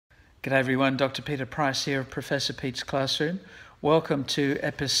G'day everyone, Dr. Peter Price here of Professor Pete's Classroom. Welcome to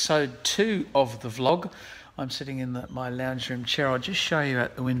episode 2 of the vlog. I'm sitting in my lounge room chair. I'll just show you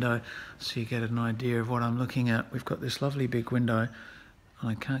out the window so you get an idea of what I'm looking at. We've got this lovely big window and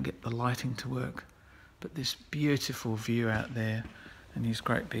I can't get the lighting to work, but this beautiful view out there and these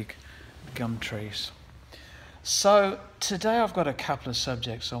great big gum trees. So today I've got a couple of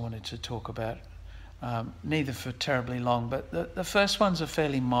subjects I wanted to talk about. Neither for terribly long, but the first one's a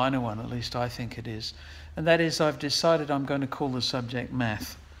fairly minor one, at least I think it is. And that is I've decided I'm going to call the subject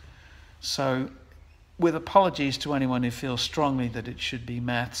math. So with apologies to anyone who feels strongly that it should be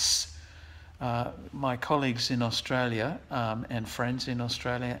maths, my colleagues in Australia and friends in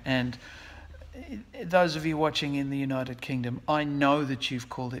Australia, and those of you watching in the United Kingdom, I know that you've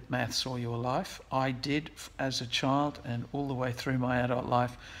called it maths all your life. I did as a child and all the way through my adult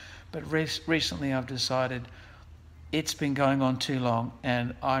life. But recently I've decided it's been going on too long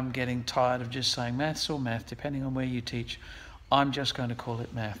and I'm getting tired of just saying maths or math, depending on where you teach. I'm just going to call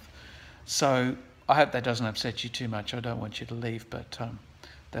it math. So I hope that doesn't upset you too much. I don't want you to leave, but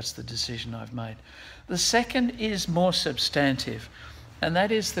that's the decision I've made. The second is more substantive, and that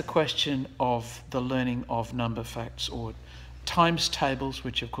is the question of the learning of number facts or times tables,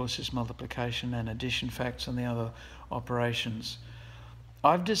 which of course is multiplication, and addition facts and the other operations.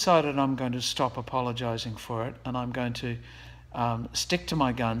 I've decided I'm going to stop apologising for it, and I'm going to stick to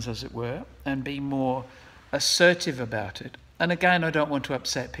my guns, as it were, and be more assertive about it. And again, I don't want to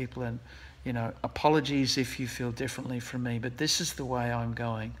upset people, and apologies if you feel differently from me, but this is the way I'm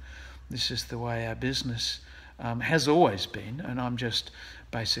going. This is the way our business has always been, and I'm just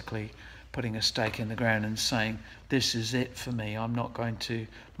basically putting a stake in the ground and saying, this is it for me. I'm not going to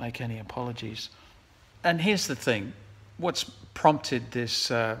make any apologies. And here's the thing. What's prompted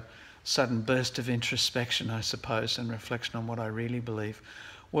this sudden burst of introspection, I suppose, and reflection on what I really believe,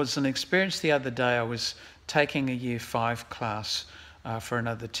 was an experience the other day. I was taking a Year 5 class for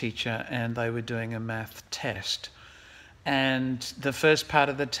another teacher, and they were doing a math test. And the first part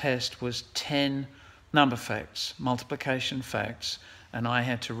of the test was 10 number facts, multiplication facts, and I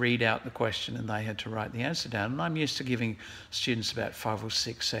had to read out the question and they had to write the answer down. And I'm used to giving students about 5 or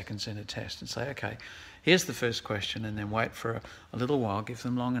 6 seconds in a test and say, okay, here's the first question, and then wait for a little while, give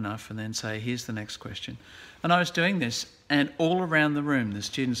them long enough, and then say, here's the next question. And I was doing this, and all around the room, the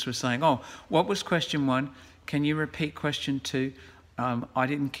students were saying, oh, what was question 1? Can you repeat question 2? I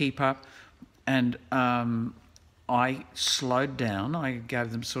didn't keep up. And I slowed down. I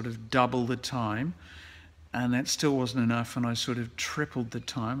gave them sort of double the time, and that still wasn't enough, and I sort of tripled the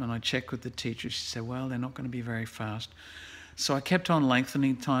time, and I checked with the teacher. She said, well, they're not going to be very fast. So I kept on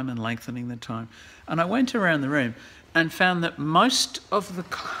lengthening time and lengthening the time. And I went around the room and found that most of the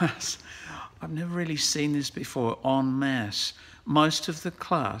class, I've never really seen this before en masse, most of the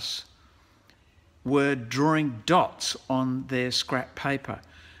class were drawing dots on their scrap paper.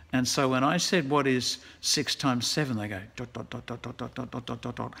 And so when I said, what is 6 times 7? They go, dot, dot, dot, dot, dot, dot, dot, dot, dot,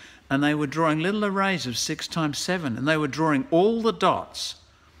 dot, dot. And they were drawing little arrays of 6 times 7. And they were drawing all the dots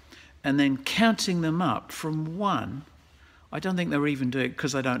and then counting them up from 1. I don't think they were even doing it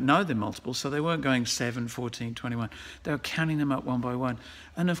because they don't know the multiples, so they weren't going 7, 14, 21. They were counting them up one by one.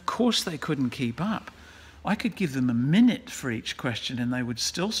 And of course they couldn't keep up. I could give them a minute for each question and they would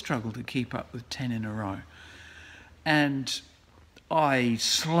still struggle to keep up with 10 in a row. And I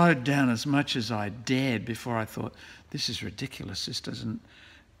slowed down as much as I dared before I thought, this is ridiculous. This doesn't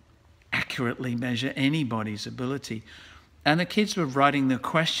accurately measure anybody's ability. And the kids were writing the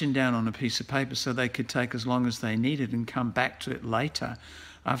question down on a piece of paper so they could take as long as they needed and come back to it later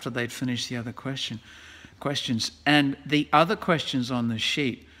after they'd finished the other questions. And the other questions on the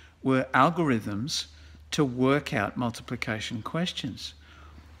sheet were algorithms to work out multiplication questions.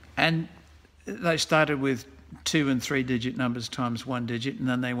 And they started with 2 and 3 digit numbers times 1 digit, and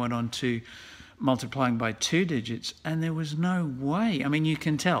then they went on to multiplying by 2 digits. And there was no way, I mean, you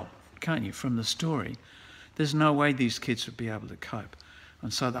can tell, can't you, from the story, there's no way these kids would be able to cope.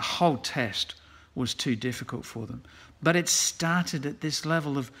 And so the whole test was too difficult for them. But it started at this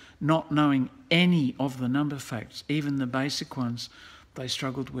level of not knowing any of the number facts, even the basic ones they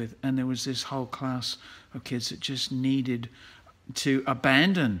struggled with. And there was this whole class of kids that just needed to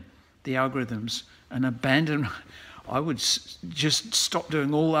abandon the algorithms and abandon, I would just stop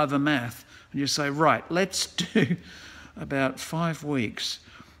doing all other math and just say, right, let's do about 5 weeks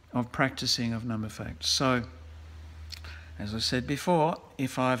of practicing of number facts. So, as I said before,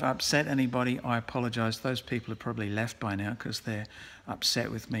 if I've upset anybody, I apologise. Those people have probably left by now because they're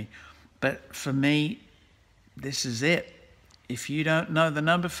upset with me. But for me, this is it. if you don't know the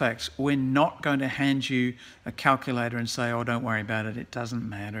number facts, we're not going to hand you a calculator and say, oh, don't worry about it. It doesn't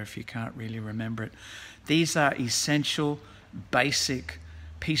matter if you can't really remember it. These are essential, basic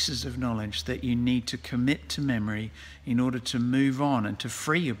pieces of knowledge that you need to commit to memory in order to move on and to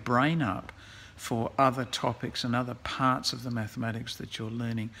free your brain up for other topics and other parts of the mathematics that you're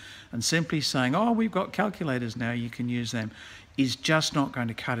learning. And simply saying, oh, we've got calculators now, you can use them, is just not going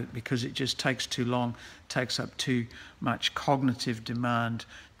to cut it, because it just takes too long, takes up too much cognitive demand,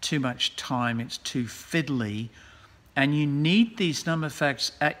 too much time, it's too fiddly. And you need these number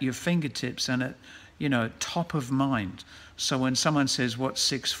facts at your fingertips and at, you know, top of mind. So when someone says, what's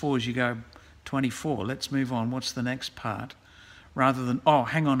 6 fours, you go, 24, let's move on, what's the next part? Rather than, oh,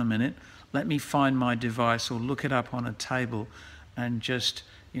 hang on a minute, let me find my device or look it up on a table and just,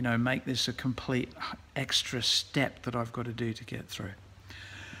 you know, make this a complete extra step that I've got to do to get through.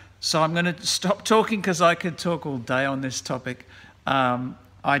 So I'm going to stop talking because I could talk all day on this topic.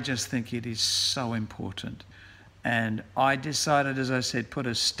 I just think it is so important. And I decided, as I said, put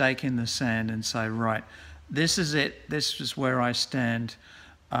a stake in the sand and say, right, this is it. This is where I stand.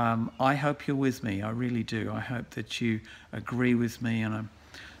 I hope you're with me. I really do. I hope that you agree with me, and I'm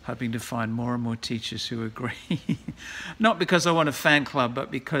hoping to find more and more teachers who agree. Not because I want a fan club,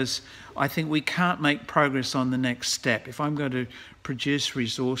 but because I think we can't make progress on the next step. If I'm going to produce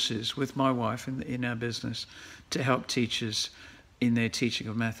resources with my wife in our business to help teachers in their teaching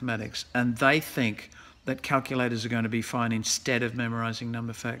of mathematics, and they think that calculators are going to be fine instead of memorizing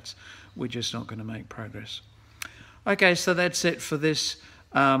number facts, we're just not going to make progress. Okay, so that's it for this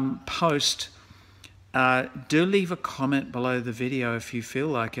post. Do leave a comment below the video if you feel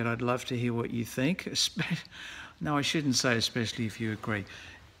like it. I'd love to hear what you think. No, I shouldn't say especially if you agree.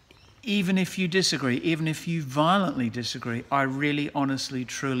 Even if you disagree, even if you violently disagree, I really, honestly,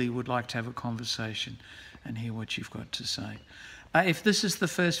 truly would like to have a conversation and hear what you've got to say. If this is the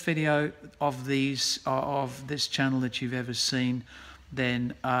first video of this channel that you've ever seen,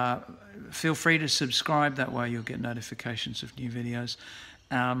 then feel free to subscribe. That way you'll get notifications of new videos.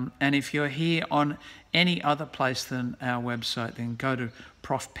 And if you're here on any other place than our website, then go to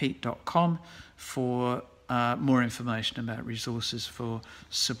ProfPete.com for more information about resources for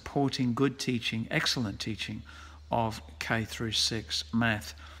supporting good teaching, excellent teaching of K through 6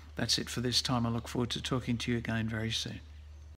 math. That's it for this time. I look forward to talking to you again very soon.